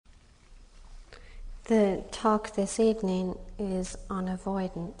The talk this evening is on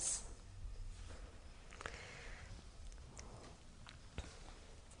avoidance.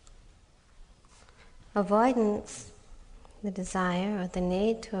 Avoidance, the desire or the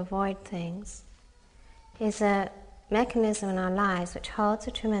need to avoid things, is a mechanism in our lives which holds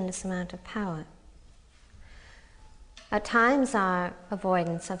a tremendous amount of power. At times our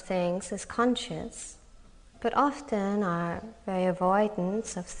avoidance of things is conscious, but often our very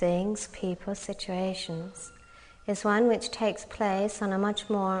avoidance of things, people, situations is one which takes place on a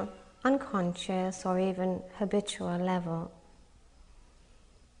much more unconscious or even habitual level.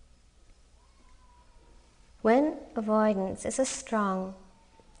 When avoidance is a strong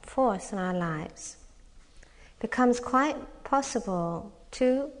force in our lives, it becomes quite possible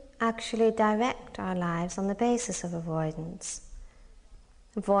to actually direct our lives on the basis of avoidance,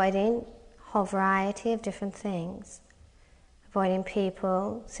 avoiding a whole variety of different things, avoiding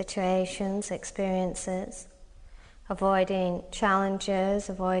people, situations, experiences, avoiding challenges,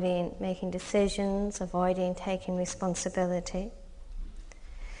 avoiding making decisions, avoiding taking responsibility.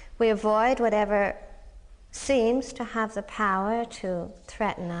 We avoid whatever seems to have the power to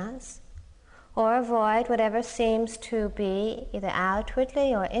threaten us, or avoid whatever seems to be either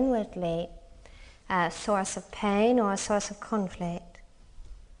outwardly or inwardly a source of pain or a source of conflict.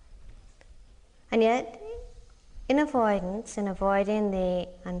 And yet, in avoidance, in avoiding the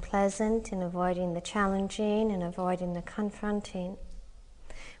unpleasant, in avoiding the challenging, in avoiding the confronting,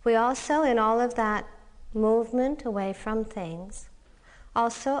 we also, in all of that movement away from things,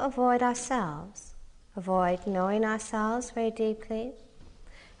 also avoid ourselves, avoid knowing ourselves very deeply,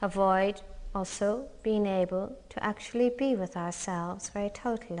 avoid also being able to actually be with ourselves very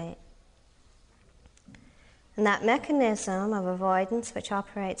totally. And that mechanism of avoidance which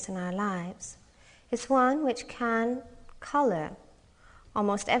operates in our lives is one which can color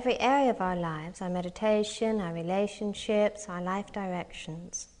almost every area of our lives, our meditation, our relationships, our life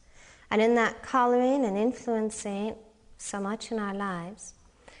directions. And in that coloring and influencing so much in our lives,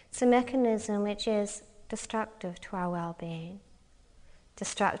 it's a mechanism which is destructive to our well-being,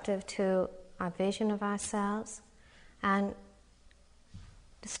 destructive to our vision of ourselves, and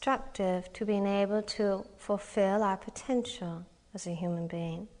destructive to being able to fulfill our potential as a human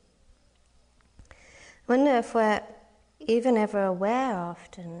being. I wonder if we're even ever aware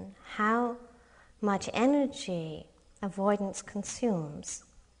often how much energy avoidance consumes.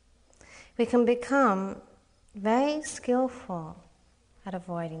 We can become very skillful at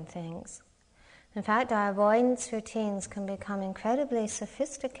avoiding things. In fact, our avoidance routines can become incredibly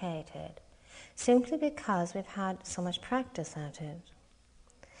sophisticated simply because we've had so much practice at it.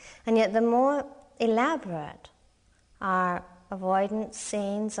 And yet the more elaborate our avoidance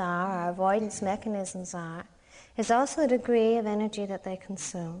scenes are, our avoidance mechanisms are, is also the degree of energy that they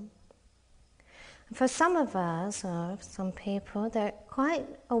consume. And for some of us, or some people, they're quite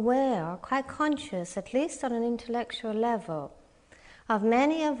aware or quite conscious, at least on an intellectual level, of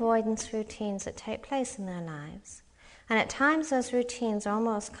many avoidance routines that take place in their lives. And at times those routines are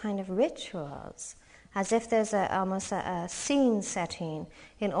almost kind of rituals, as if there's almost a scene setting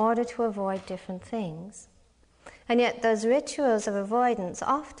in order to avoid different things. And yet those rituals of avoidance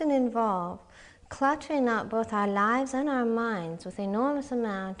often involve cluttering up both our lives and our minds with an enormous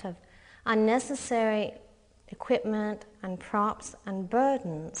amount of unnecessary equipment and props and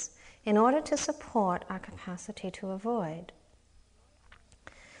burdens in order to support our capacity to avoid.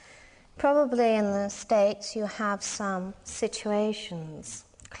 Probably in the States you have some situations,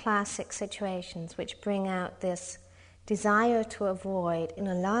 classic situations, which bring out this desire to avoid in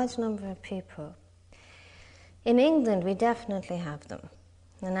a large number of people. In England we definitely have them,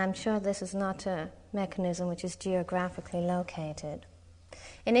 and I'm sure this is not a mechanism which is geographically located.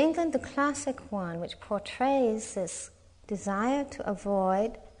 In England, the classic one which portrays this desire to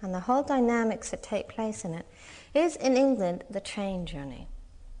avoid and the whole dynamics that take place in it is, in England, the train journey.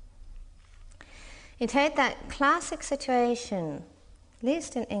 You take that classic situation, at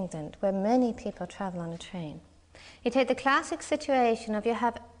least in England, where many people travel on a train. You take the classic situation of you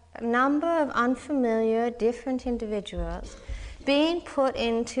have a number of unfamiliar, different individuals being put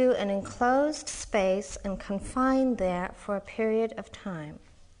into an enclosed space and confined there for a period of time.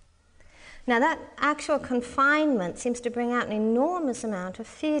 Now that actual confinement seems to bring out an enormous amount of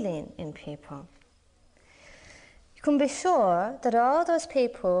feeling in people. You can be sure that all those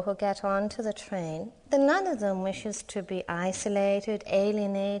people who get onto the train, that none of them wishes to be isolated,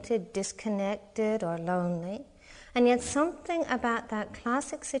 alienated, disconnected, or lonely. And yet something about that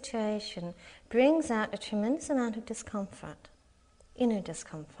classic situation brings out a tremendous amount of discomfort, inner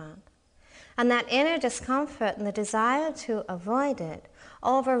discomfort. And that inner discomfort and the desire to avoid it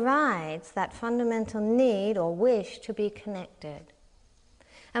overrides that fundamental need or wish to be connected.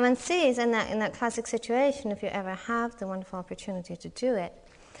 And one sees in that classic situation, if you ever have the wonderful opportunity to do it,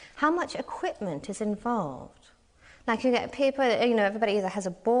 how much equipment is involved. Like you get people, everybody either has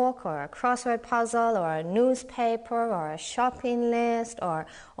a book or a crossword puzzle or a newspaper or a shopping list or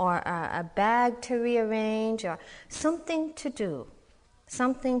a bag to rearrange or something to do,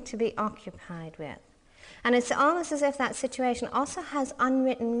 something to be occupied with. And it's almost as if that situation also has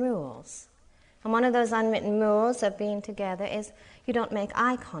unwritten rules. And one of those unwritten rules of being together is you don't make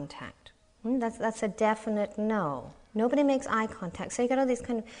eye contact. That's a definite no. Nobody makes eye contact. So you get all these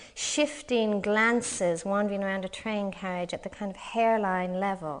kind of shifting glances wandering around a train carriage at the kind of hairline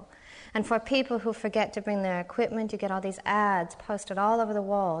level. And for people who forget to bring their equipment, you get all these ads posted all over the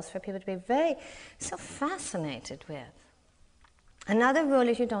walls for people to be so fascinated with. Another rule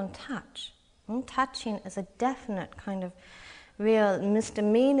is you don't touch. Touching is a definite kind of real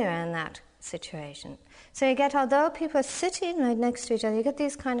misdemeanor in that situation. So you get, although people are sitting right next to each other, you get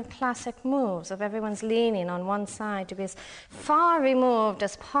these kind of classic moves of everyone's leaning on one side to be as far removed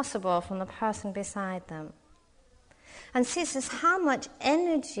as possible from the person beside them. And see, this is how much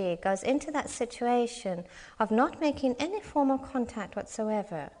energy goes into that situation of not making any formal contact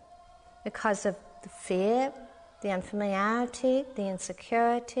whatsoever because of the fear, the unfamiliarity, the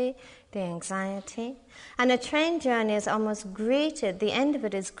insecurity, the anxiety. And a train journey is almost greeted, the end of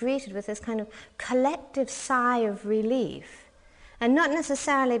it is greeted with this kind of collective sigh of relief. And not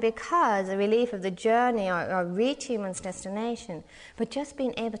necessarily because a relief of the journey or reaching one's destination, but just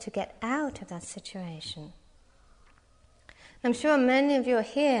being able to get out of that situation. I'm sure many of you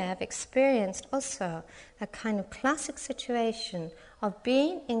here have experienced also a kind of classic situation of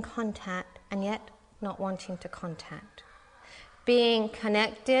being in contact and yet not wanting to contact. Being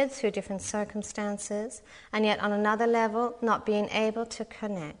connected through different circumstances, and yet on another level, not being able to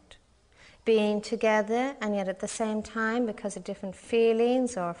connect. Being together, and yet at the same time, because of different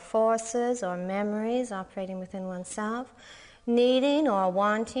feelings or forces or memories operating within oneself, needing or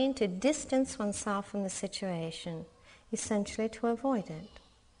wanting to distance oneself from the situation, essentially to avoid it.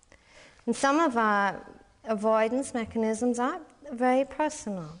 And some of our avoidance mechanisms are very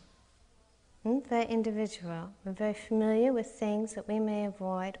personal. Very individual. We're very familiar with things that we may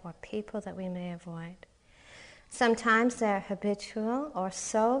avoid or people that we may avoid. Sometimes they're habitual or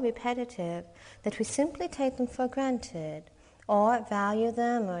so repetitive that we simply take them for granted or value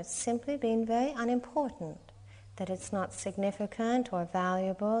them or simply being very unimportant, that it's not significant or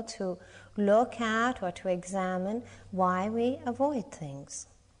valuable to look at or to examine why we avoid things.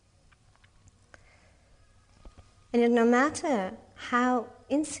 And no matter how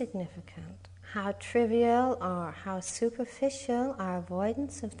insignificant, how trivial or how superficial our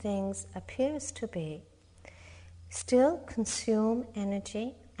avoidance of things appears to be, still consume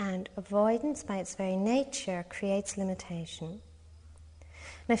energy, and avoidance by its very nature creates limitation.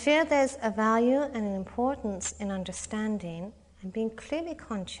 And I feel there's a value and an importance in understanding and being clearly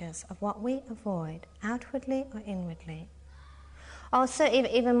conscious of what we avoid, outwardly or inwardly. Also,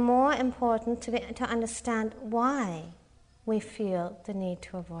 even more important to understand why we feel the need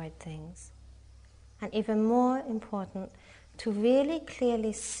to avoid things. And even more important, to really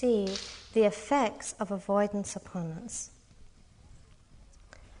clearly see the effects of avoidance upon us.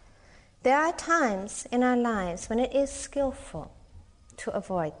 There are times in our lives when it is skillful to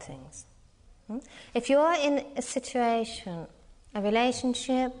avoid things. If you're in a situation, a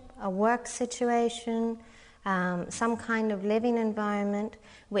relationship, a work situation, some kind of living environment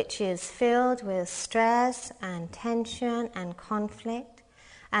which is filled with stress and tension and conflict,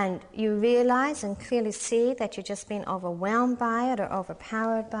 and you realize and clearly see that you're just being overwhelmed by it or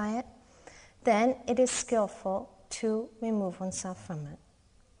overpowered by it, then it is skillful to remove oneself from it.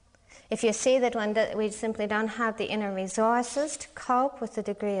 If you see that we simply don't have the inner resources to cope with the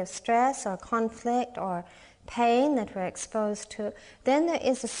degree of stress or conflict or pain that we're exposed to, then there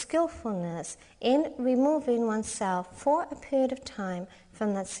is a skillfulness in removing oneself for a period of time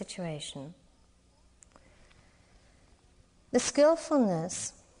from that situation. The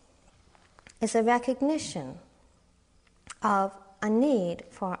skillfulness is a recognition of a need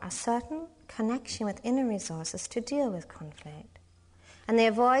for a certain connection with inner resources to deal with conflict. And the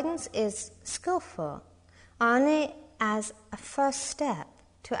avoidance is skillful only as a first step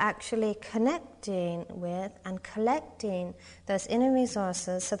to actually connecting with and collecting those inner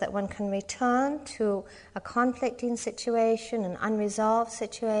resources so that one can return to a conflicting situation, an unresolved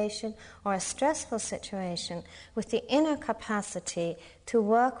situation, or a stressful situation with the inner capacity to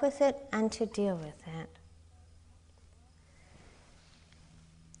work with it and to deal with it.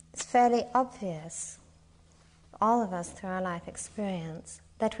 it's fairly obvious, all of us through our life experience,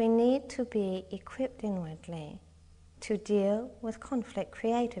 that we need to be equipped inwardly to deal with conflict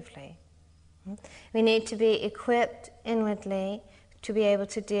creatively. We need to be equipped inwardly to be able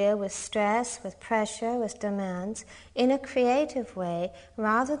to deal with stress, with pressure, with demands in a creative way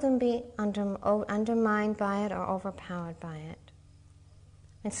rather than be undermined by it or overpowered by it.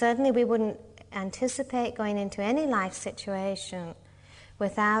 And certainly we wouldn't anticipate going into any life situation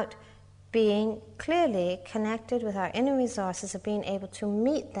without being clearly connected with our inner resources of being able to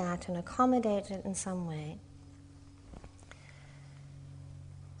meet that and accommodate it in some way.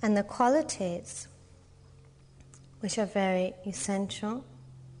 And the qualities which are very essential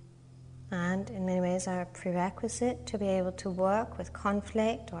and in many ways are a prerequisite to be able to work with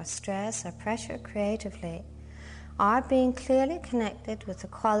conflict or stress or pressure creatively are being clearly connected with the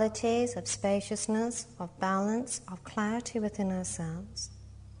qualities of spaciousness, of balance, of clarity within ourselves.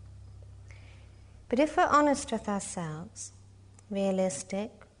 But if we're honest with ourselves,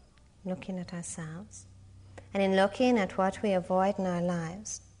 realistic, looking at ourselves, and in looking at what we avoid in our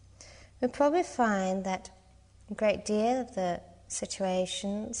lives, we'll probably find that a great deal of the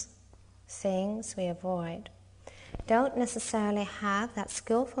situations, things we avoid, don't necessarily have that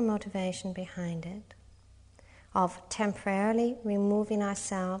skillful motivation behind it of temporarily removing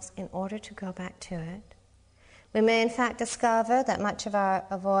ourselves in order to go back to it. We may in fact discover that much of our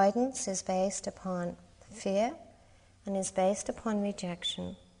avoidance is based upon fear and is based upon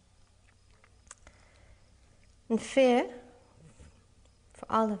rejection. And fear, for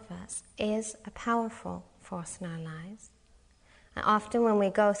all of us, is a powerful force in our lives. And often when we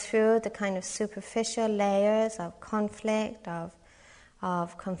go through the kind of superficial layers of conflict,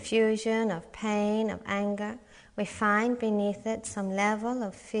 of confusion, of pain, of anger, we find beneath it some level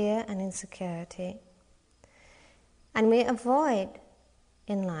of fear and insecurity. And we avoid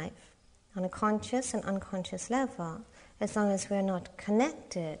in life, on a conscious and unconscious level, as long as we're not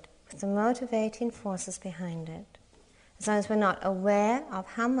connected with the motivating forces behind it, as long as we're not aware of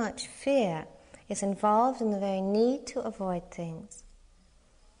how much fear is involved in the very need to avoid things.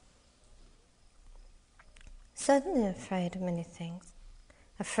 Certainly afraid of many things.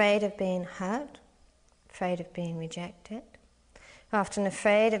 Afraid of being hurt, afraid of being rejected. We're often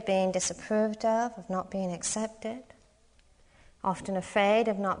afraid of being disapproved of not being accepted. Often afraid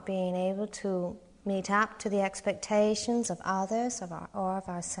of not being able to meet up to the expectations of others or of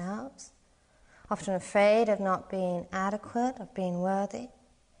ourselves. Often afraid of not being adequate, of being worthy.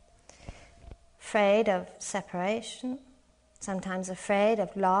 Afraid of separation, sometimes afraid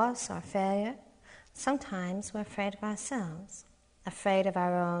of loss or failure. Sometimes we're afraid of ourselves, afraid of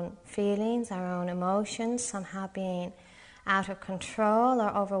our own feelings, our own emotions, somehow being out of control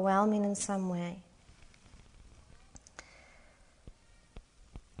or overwhelming in some way.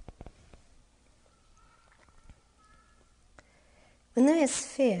 When there is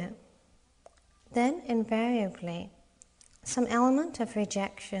fear, then invariably some element of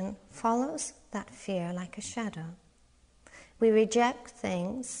rejection follows that fear like a shadow. We reject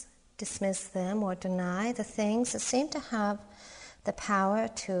things, dismiss them, or deny the things that seem to have the power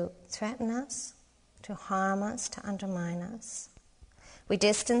to threaten us, to harm us, to undermine us. We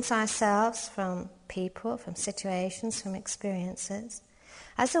distance ourselves from people, from situations, from experiences,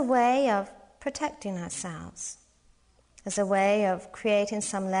 as a way of protecting ourselves, as a way of creating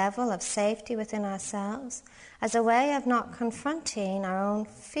some level of safety within ourselves, as a way of not confronting our own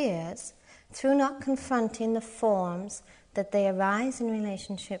fears through not confronting the forms that they arise in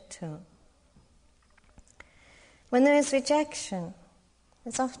relationship to. When there is rejection,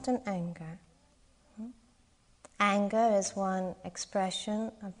 there's often anger. Anger is one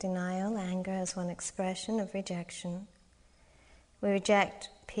expression of denial. Anger is one expression of rejection. We reject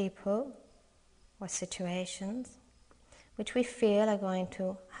people or situations which we feel are going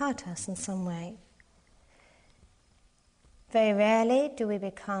to hurt us in some way. Very rarely do we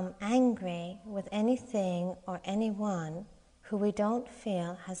become angry with anything or anyone who we don't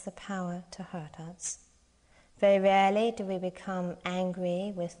feel has the power to hurt us. Very rarely do we become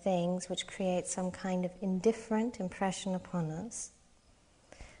angry with things which create some kind of indifferent impression upon us.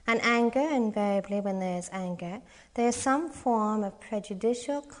 And anger, invariably when there is anger, there is some form of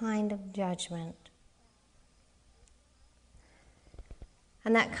prejudicial kind of judgment.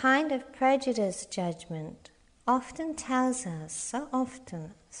 And that kind of prejudice judgment often tells us,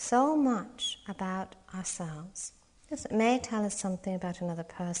 so much about ourselves. It may tell us something about another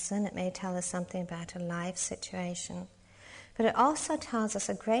person, it may tell us something about a life situation, but it also tells us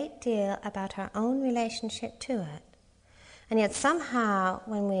a great deal about our own relationship to it. And yet somehow,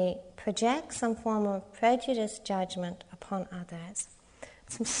 when we project some form of prejudice judgment upon others,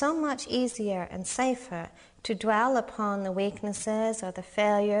 It's so much easier and safer to dwell upon the weaknesses or the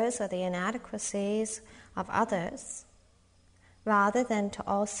failures or the inadequacies of others, rather than to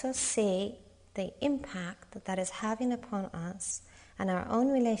also see the impact that that is having upon us and our own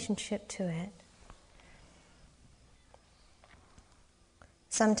relationship to it.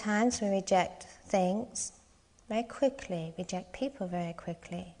 Sometimes we reject things very quickly, reject people very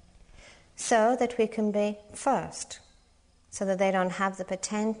quickly, so that we can be first, so that they don't have the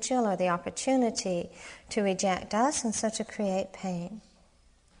potential or the opportunity to reject us and so to create pain.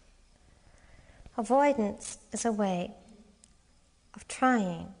 Avoidance is a way of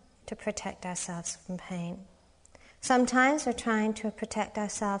trying to protect ourselves from pain. Sometimes we're trying to protect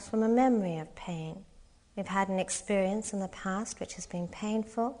ourselves from a memory of pain. We've had an experience in the past which has been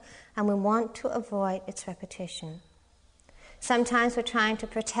painful, and we want to avoid its repetition. Sometimes we're trying to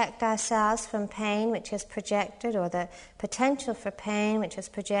protect ourselves from pain which is projected, or the potential for pain which is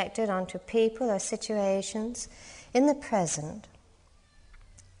projected onto people or situations in the present.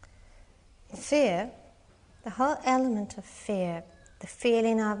 Fear, the whole element of fear, the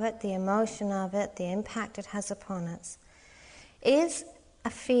feeling of it, the emotion of it, the impact it has upon us, is a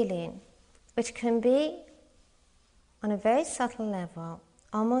feeling which can be, on a very subtle level,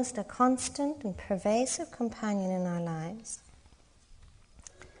 almost a constant and pervasive companion in our lives.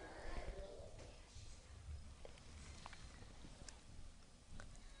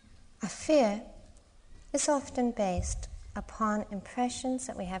 A fear is often based upon impressions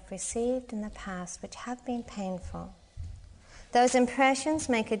that we have received in the past which have been painful. Those impressions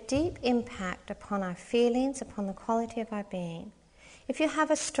make a deep impact upon our feelings, upon the quality of our being. If you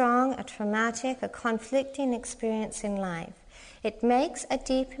have a strong, a traumatic, a conflicting experience in life, it makes a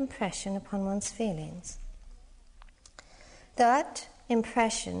deep impression upon one's feelings. That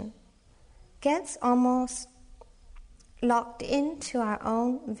impression gets almost locked into our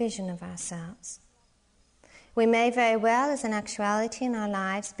own vision of ourselves. We may very well, as an actuality in our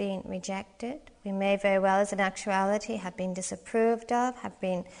lives, be rejected. We may very well, as an actuality, have been disapproved of, have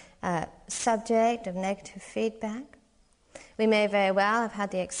been subject of negative feedback. We may very well have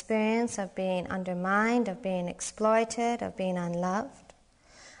had the experience of being undermined, of being exploited, of being unloved.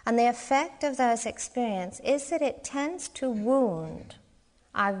 And the effect of those experiences is that it tends to wound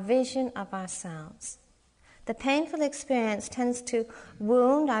our vision of ourselves. The painful experience tends to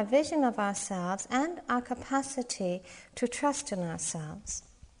wound our vision of ourselves and our capacity to trust in ourselves.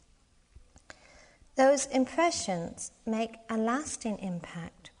 Those impressions make a lasting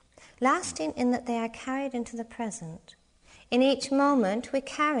impact, lasting in that they are carried into the present. In each moment, we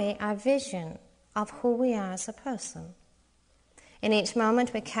carry our vision of who we are as a person. In each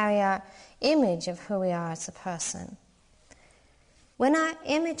moment, we carry our image of who we are as a person. When our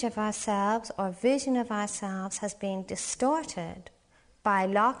image of ourselves or vision of ourselves has been distorted by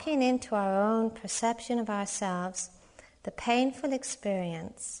locking into our own perception of ourselves the painful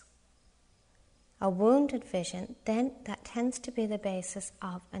experience, a wounded vision, then that tends to be the basis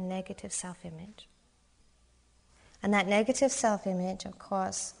of a negative self-image. And that negative self-image, of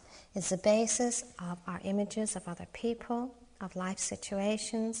course, is the basis of our images of other people, of life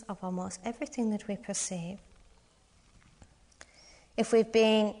situations, of almost everything that we perceive. If we've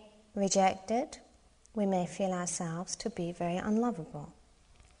been rejected, we may feel ourselves to be very unlovable.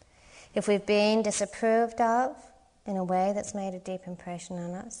 If we've been disapproved of in a way that's made a deep impression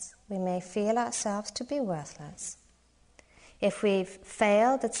on us, we may feel ourselves to be worthless. If we've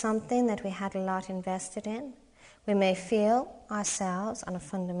failed at something that we had a lot invested in, we may feel ourselves on a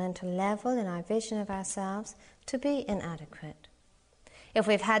fundamental level in our vision of ourselves to be inadequate. If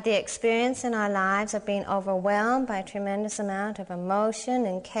we've had the experience in our lives of being overwhelmed by a tremendous amount of emotion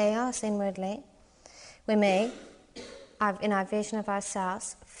and chaos inwardly, we may, in our vision of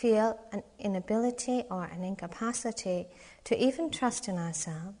ourselves, feel an inability or an incapacity to even trust in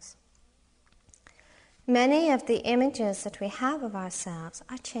ourselves. Many of the images that we have of ourselves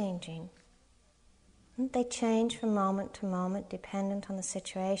are changing. They change from moment to moment, dependent on the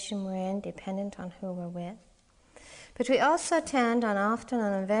situation we're in, dependent on who we're with. But we also tend, often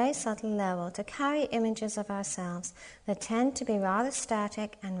on a very subtle level, to carry images of ourselves that tend to be rather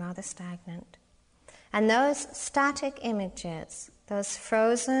static and rather stagnant. And those static images, those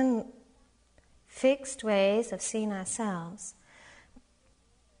frozen, fixed ways of seeing ourselves,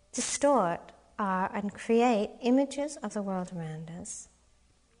 distort and create images of the world around us.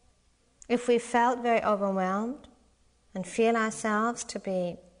 If we felt very overwhelmed and feel ourselves to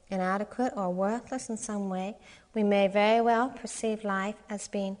be inadequate or worthless in some way, we may very well perceive life as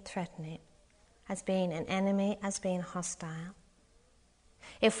being threatening, as being an enemy, as being hostile.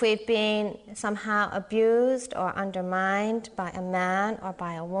 If we've been somehow abused or undermined by a man or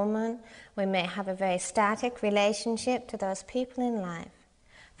by a woman, we may have a very static relationship to those people in life,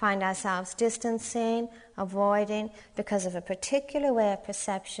 find ourselves distancing, avoiding, because of a particular way of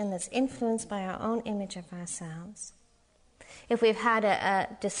perception that's influenced by our own image of ourselves. If we've had a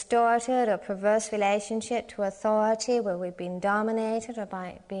distorted or perverse relationship to authority where we've been dominated or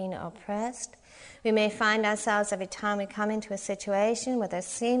by being oppressed, we may find ourselves every time we come into a situation where there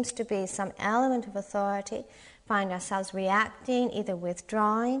seems to be some element of authority, find ourselves reacting, either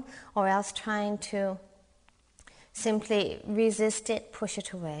withdrawing or else trying to simply resist it, push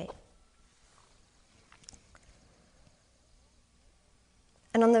it away.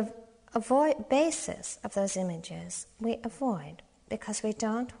 And on the basis of those images, we avoid because we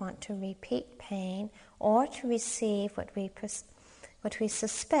don't want to repeat pain or to receive what we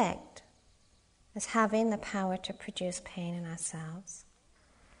suspect as having the power to produce pain in ourselves.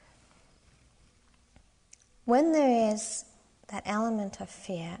 When there is that element of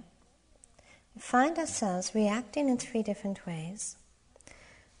fear, we find ourselves reacting in 3 different ways.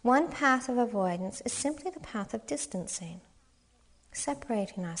 One path of avoidance is simply the path of distancing,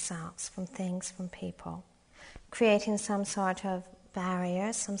 separating ourselves from things, from people, creating some sort of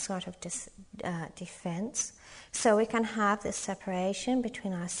barrier, some sort of defense, so we can have this separation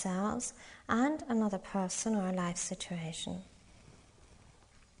between ourselves and another person or a life situation.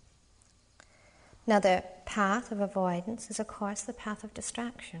 Another path of avoidance is, of course, the path of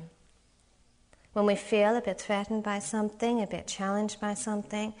distraction. When we feel a bit threatened by something, a bit challenged by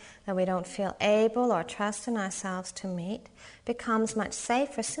something that we don't feel able or trust in ourselves to meet, it becomes much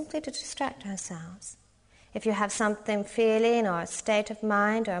safer simply to distract ourselves. If you have something, feeling or a state of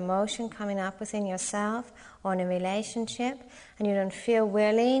mind or emotion coming up within yourself or in a relationship, and you don't feel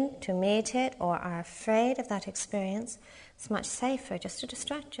willing to meet it or are afraid of that experience, it's much safer just to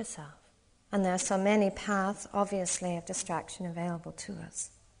distract yourself. And there are so many paths, obviously, of distraction available to us.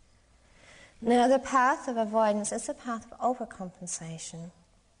 Now, the path of avoidance is the path of overcompensation.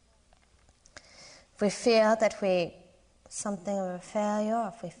 If we feel that we're something of a failure,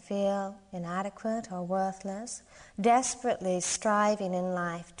 or if we feel inadequate or worthless, desperately striving in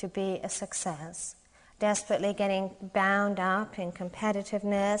life to be a success, desperately getting bound up in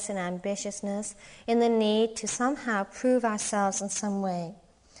competitiveness and ambitiousness, in the need to somehow prove ourselves in some way,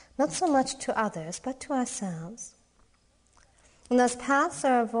 not so much to others, but to ourselves. And those paths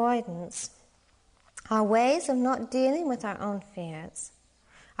of avoidance are ways of not dealing with our own fears,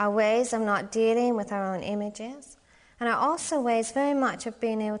 are ways of not dealing with our own images, and are also ways very much of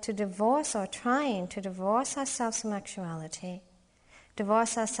being able to divorce or trying to divorce ourselves from actuality,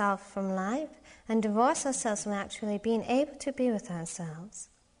 divorce ourselves from life, and divorce ourselves from actually being able to be with ourselves.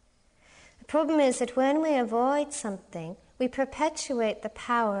 The problem is that when we avoid something, we perpetuate the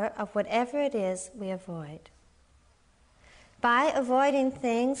power of whatever it is we avoid. By avoiding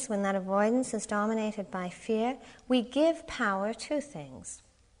things, when that avoidance is dominated by fear, we give power to things.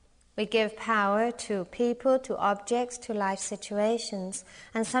 We give power to people, to objects, to life situations,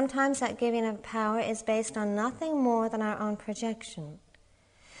 and sometimes that giving of power is based on nothing more than our own projection.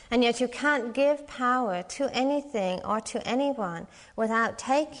 And yet you can't give power to anything or to anyone without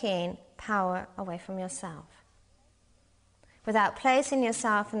taking power away from yourself, without placing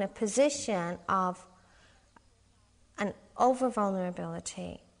yourself in a position of an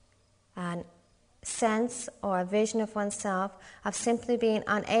over-vulnerability, an sense or a vision of oneself of simply being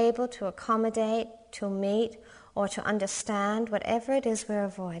unable to accommodate, to meet, or to understand whatever it is we're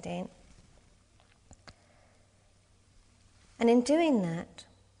avoiding. And in doing that,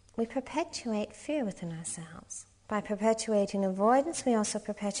 we perpetuate fear within ourselves. By perpetuating avoidance, we also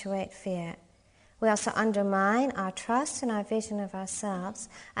perpetuate fear. We also undermine our trust and our vision of ourselves,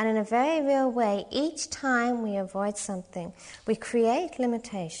 and in a very real way, each time we avoid something, we create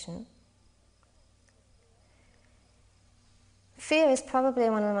limitation. Fear is probably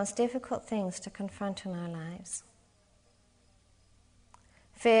one of the most difficult things to confront in our lives.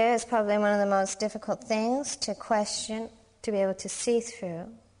 Fear is probably one of the most difficult things to question, to be able to see through.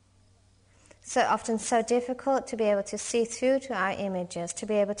 So often so difficult to be able to see through to our images, to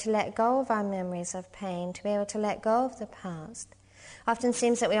be able to let go of our memories of pain, to be able to let go of the past. Often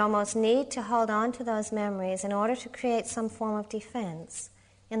seems that we almost need to hold on to those memories in order to create some form of defense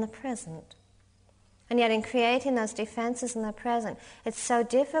in the present. And yet in creating those defenses in the present, it's so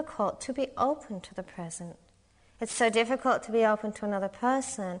difficult to be open to the present. It's so difficult to be open to another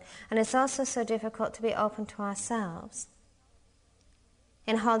person, and it's also so difficult to be open to ourselves.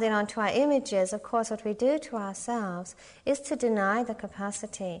 in holding on to our images, of course what we do to ourselves is to deny the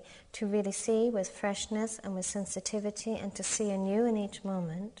capacity to really see with freshness and with sensitivity and to see anew in each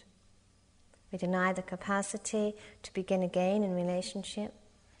moment. We deny the capacity to begin again in relationship.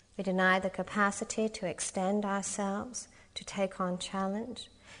 We deny the capacity to extend ourselves, to take on challenge.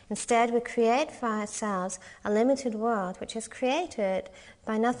 Instead, we create for ourselves a limited world which is created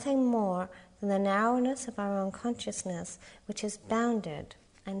by nothing more than the narrowness of our own consciousness, which is bounded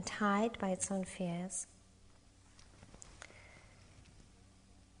and tied by its own fears.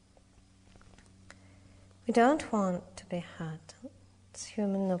 We don't want to be hurt. It's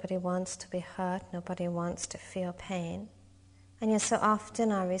human, nobody wants to be hurt, nobody wants to feel pain. And yet so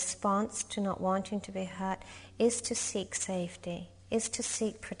often our response to not wanting to be hurt is to seek safety, is to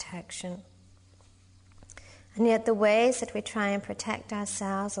seek protection. And yet the ways that we try and protect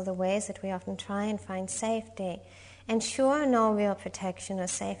ourselves, or the ways that we often try and find safety, ensure no real protection or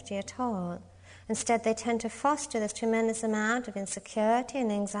safety at all. Instead, they tend to foster this tremendous amount of insecurity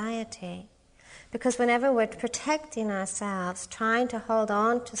and anxiety. Because whenever we're protecting ourselves, trying to hold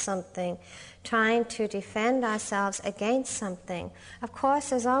on to something, trying to defend ourselves against something, of course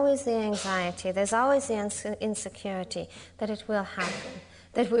there's always the anxiety, there's always the insecurity that it will happen,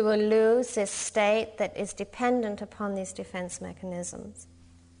 that we will lose this state that is dependent upon these defense mechanisms.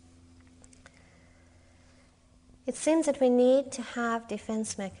 It seems that we need to have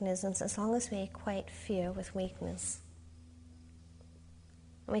defense mechanisms as long as we equate fear with weakness.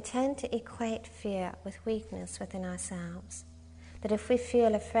 We tend to equate fear with weakness within ourselves. That if we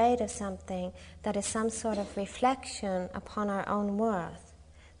feel afraid of something, that is some sort of reflection upon our own worth,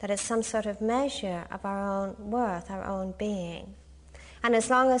 that is some sort of measure of our own worth, our own being. And as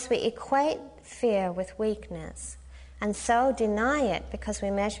long as we equate fear with weakness, and so deny it because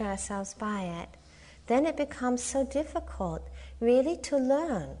we measure ourselves by it, then it becomes so difficult really to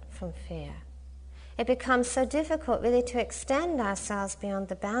learn from fear. It becomes so difficult really to extend ourselves beyond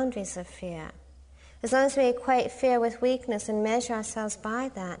the boundaries of fear. As long as we equate fear with weakness and measure ourselves by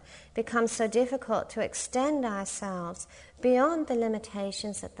that, it becomes so difficult to extend ourselves beyond the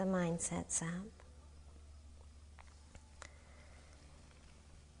limitations that the mind sets up.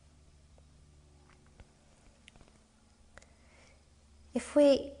 If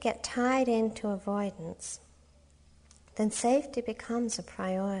we get tied into avoidance, then safety becomes a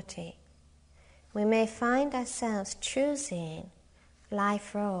priority. We may find ourselves choosing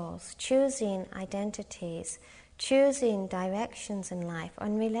life roles, choosing identities, choosing directions in life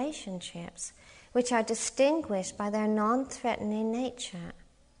and relationships which are distinguished by their non-threatening nature.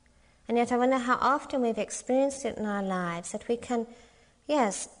 And yet I wonder how often we've experienced it in our lives that we can,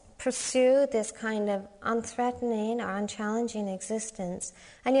 pursue this kind of unthreatening or unchallenging existence,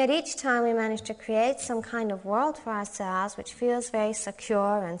 and yet each time we manage to create some kind of world for ourselves which feels very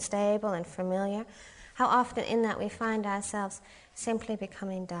secure and stable and familiar, how often in that we find ourselves simply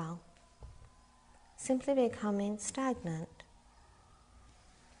becoming dull, simply becoming stagnant.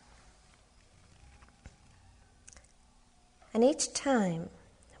 And each time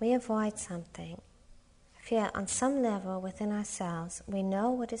we avoid something, feel on some level within ourselves, we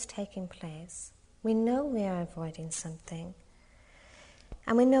know what is taking place. We know we are avoiding something.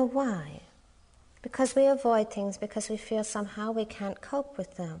 And we know why. Because we avoid things because we feel somehow we can't cope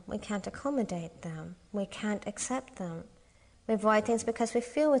with them, we can't accommodate them, we can't accept them. We avoid things because we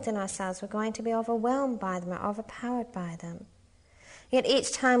feel within ourselves we're going to be overwhelmed by them or overpowered by them. Yet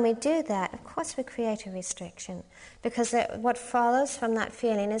each time we do that, of course we create a restriction, because what follows from that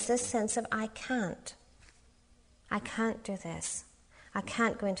feeling is this sense of I can't do this. I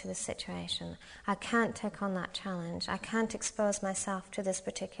can't go into this situation. I can't take on that challenge. I can't expose myself to this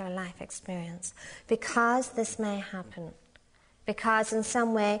particular life experience because this may happen. Because in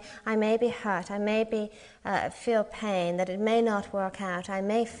some way I may be hurt, I may feel pain, that it may not work out, I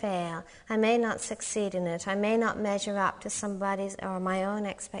may fail, I may not succeed in it, I may not measure up to somebody's or my own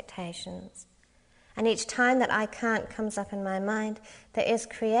expectations. And each time that I can't comes up in my mind, there is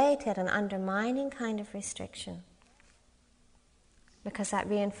created an undermining kind of restriction. Because that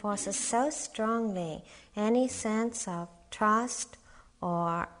reinforces so strongly any sense of trust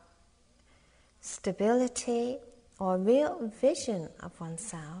or stability or real vision of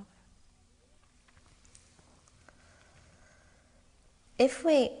oneself. If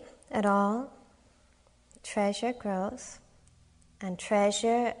we at all treasure growth and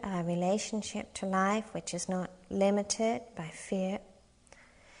treasure a relationship to life which is not limited by fear,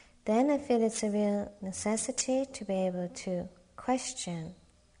 then I feel it's a real necessity to be able to question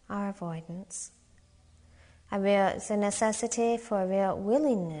our avoidance. It's a necessity for a real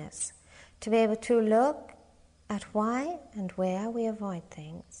willingness to be able to look at why and where we avoid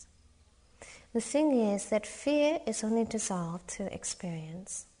things. The thing is that fear is only dissolved through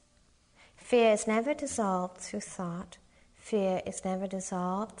experience. Fear is never dissolved through thought. Fear is never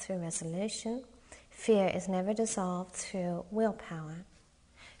dissolved through resolution. Fear is never dissolved through willpower.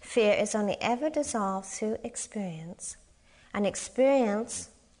 Fear is only ever dissolved through experience. And the experiences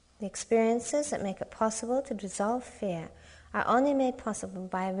that make it possible to dissolve fear are only made possible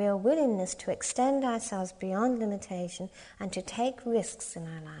by a real willingness to extend ourselves beyond limitation and to take risks in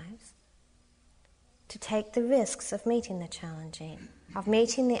our lives. To take the risks of meeting the challenging, of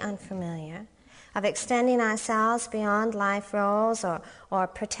meeting the unfamiliar, of extending ourselves beyond life roles or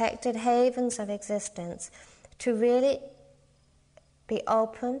protected havens of existence, to really be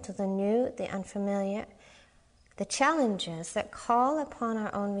open to the new, the unfamiliar, the challenges that call upon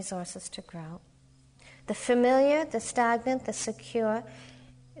our own resources to grow. The familiar, the stagnant, the secure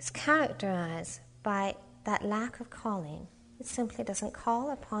is characterized by that lack of calling. It simply doesn't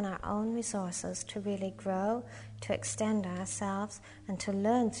call upon our own resources to really grow, to extend ourselves, and to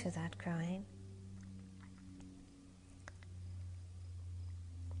learn through that growing.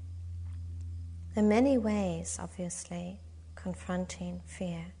 There are many ways, obviously, confronting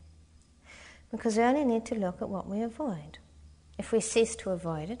fear, because we only need to look at what we avoid. If we cease to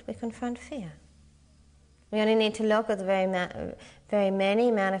avoid it, we confront fear. We only need to look at the very many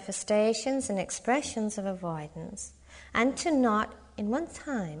manifestations and expressions of avoidance, and to not, in one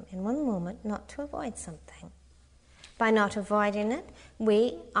time, in one moment, not to avoid something. By not avoiding it,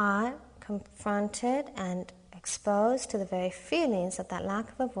 we are confronted and exposed to the very feelings that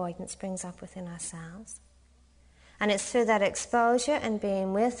lack of avoidance brings up within ourselves. And it's through that exposure and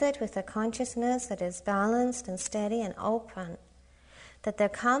being with it, with a consciousness that is balanced and steady and open, that there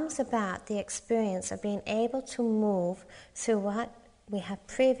comes about the experience of being able to move through what we have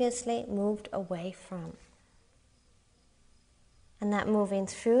previously moved away from. And that moving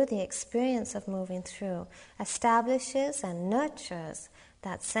through, the experience of moving through, establishes and nurtures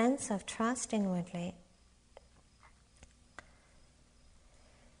that sense of trust inwardly.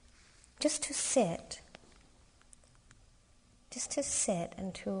 Just to sit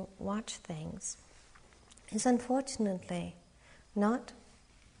and to watch things is unfortunately not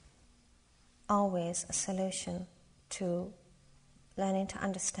always a solution to learning to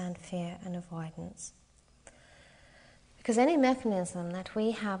understand fear and avoidance. Because any mechanism that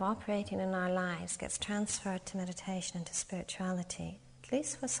we have operating in our lives gets transferred to meditation and to spirituality, at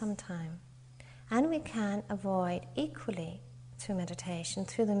least for some time. And we can avoid equally through meditation,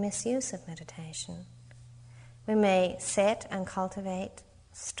 through the misuse of meditation. We may sit and cultivate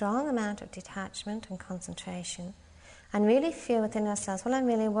a strong amount of detachment and concentration and really feel within ourselves, well, I'm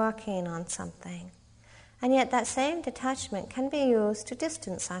really working on something. And yet that same detachment can be used to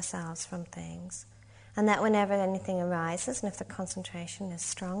distance ourselves from things. And that whenever anything arises, and if the concentration is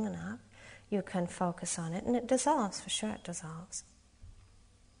strong enough, you can focus on it, and it dissolves, for sure it dissolves.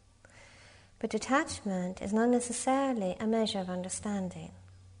 But detachment is not necessarily a measure of understanding.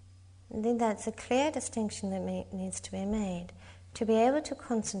 I think that's a clear distinction that needs to be made. To be able to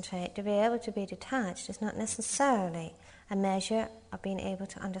concentrate, to be able to be detached, is not necessarily a measure of being able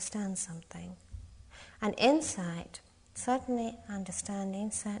to understand something. And insight, certainly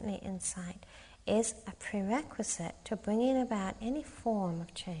understanding, certainly insight, is a prerequisite to bringing about any form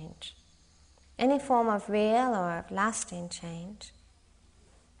of change, any form of real or of lasting change.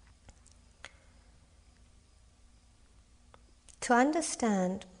 To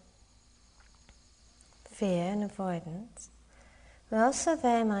understand fear and avoidance, we also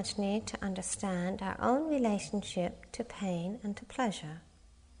very much need to understand our own relationship to pain and to pleasure,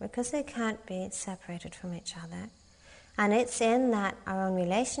 because they can't be separated from each other. And it's in that our own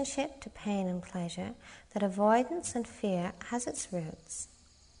relationship to pain and pleasure that avoidance and fear has its roots.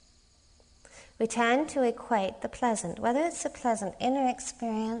 We tend to equate the pleasant, whether it's a pleasant inner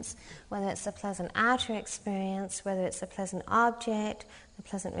experience, whether it's a pleasant outer experience, whether it's a pleasant object, the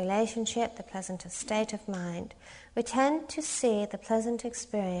pleasant relationship, the pleasant state of mind, we tend to see the pleasant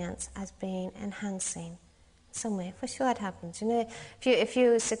experience as being enhancing. Some way, for sure it happens. You know, if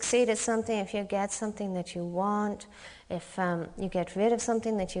you succeed at something, if you get something that you want, if you get rid of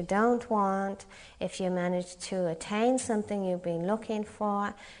something that you don't want, if you manage to attain something you've been looking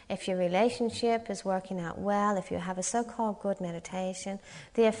for, if your relationship is working out well, if you have a so-called good meditation,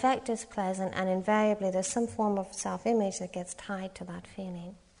 the effect is pleasant, and invariably there's some form of self-image that gets tied to that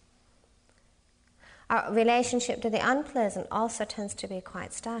feeling. Our relationship to the unpleasant also tends to be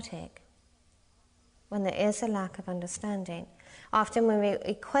quite static when there is a lack of understanding. Often when we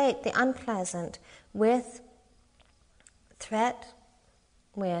equate the unpleasant with threat,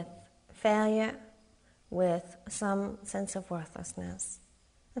 with failure, with some sense of worthlessness.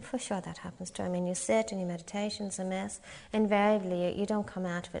 And for sure that happens too. I mean, you sit and your meditation's a mess. Invariably, you don't come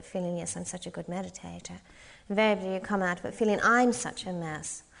out of it feeling, yes, I'm such a good meditator. Invariably, you come out of it feeling, I'm such a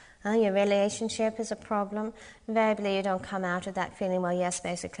mess. Your relationship is a problem. Invariably, you don't come out of that feeling, well, yes,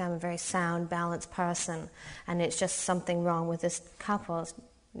 basically, I'm a very sound, balanced person, and it's just something wrong with this couple's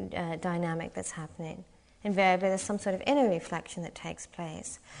dynamic that's happening. Invariably, there's some sort of inner reflection that takes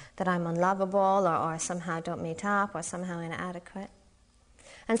place, that I'm unlovable, or somehow don't meet up, or somehow inadequate.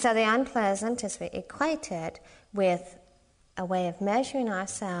 And so the unpleasant is equated with a way of measuring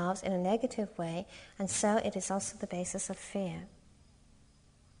ourselves in a negative way, and so it is also the basis of fear.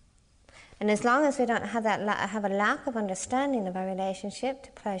 And as long as we don't have have a lack of understanding of our relationship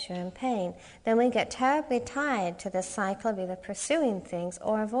to pleasure and pain, then we get terribly tied to this cycle of either pursuing things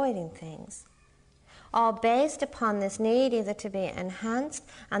or avoiding things, all based upon this need either to be enhanced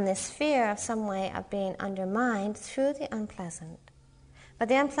and this fear of some way of being undermined through the unpleasant. But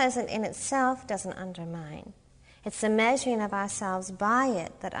the unpleasant in itself doesn't undermine. It's the measuring of ourselves by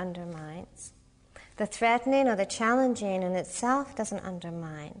it that undermines. The threatening or the challenging in itself doesn't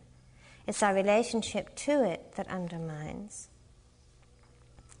undermine. It's our relationship to it that undermines.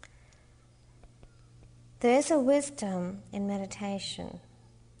 There is a wisdom in meditation.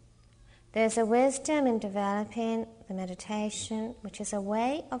 There's a wisdom in developing the meditation, which is a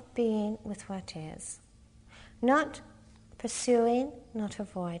way of being with what is. Not pursuing, not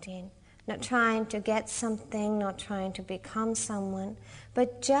avoiding, not trying to get something, not trying to become someone,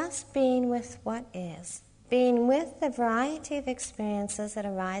 but just being with what is. Being with the variety of experiences that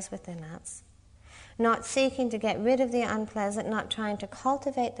arise within us. Not seeking to get rid of the unpleasant, not trying to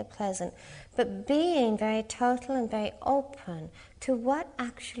cultivate the pleasant, but being very total and very open to what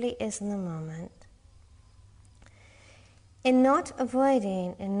actually is in the moment. In not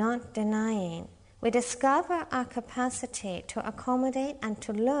avoiding and not denying, we discover our capacity to accommodate and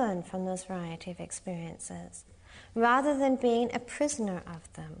to learn from those variety of experiences, rather than being a prisoner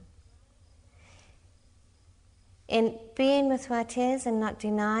of them. In being with what is and not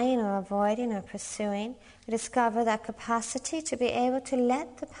denying or avoiding or pursuing, we discover that capacity to be able to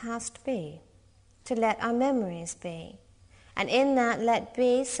let the past be, to let our memories be, and in that let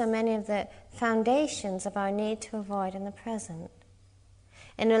be so many of the foundations of our need to avoid in the present.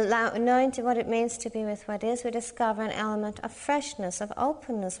 In knowing what it means to be with what is, we discover an element of freshness, of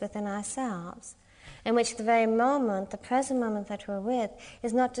openness within ourselves, in which the very moment, the present moment that we're with,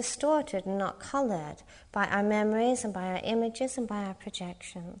 is not distorted and not colored by our memories and by our images and by our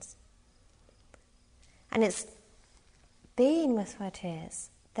projections. And it's being with what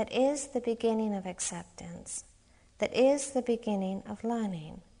is that is the beginning of acceptance, that is the beginning of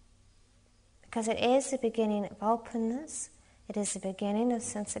learning. Because it is the beginning of openness, it is the beginning of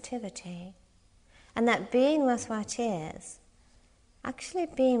sensitivity. And that being with what is, actually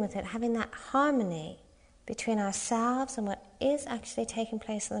being with it, having that harmony between ourselves and what is actually taking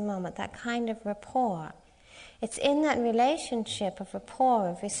place in the moment, that kind of rapport. It's in that relationship of rapport,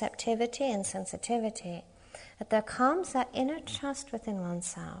 of receptivity and sensitivity, that there comes that inner trust within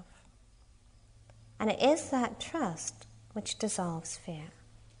oneself. And it is that trust which dissolves fear.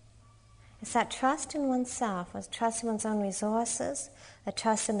 It's that trust in oneself, the trust in one's own resources, the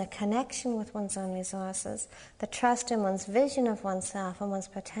trust in the connection with one's own resources, the trust in one's vision of oneself and one's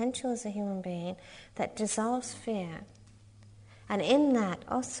potential as a human being that dissolves fear. And in that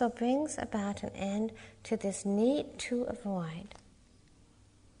also brings about an end to this need to avoid.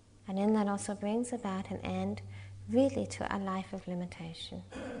 And in that also brings about an end really to a life of limitation.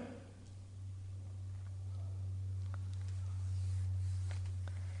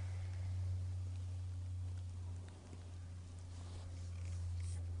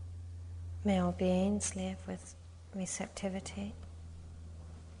 May all beings live with receptivity.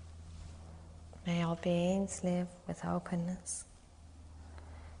 May all beings live with openness.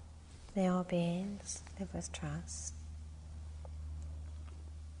 May all beings live with trust.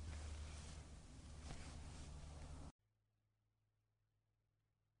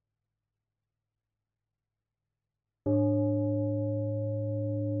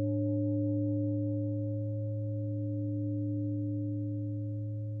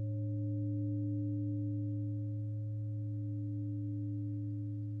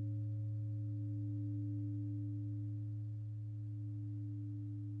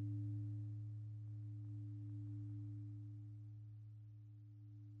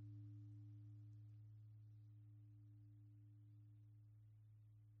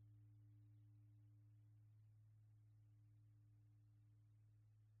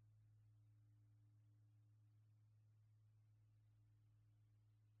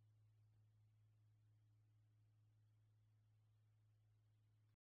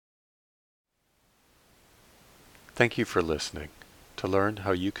 Thank you for listening. To learn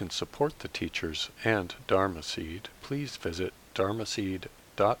how you can support the teachers and Dharma Seed, please visit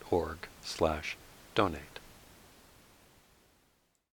dharmaseed.org/donate.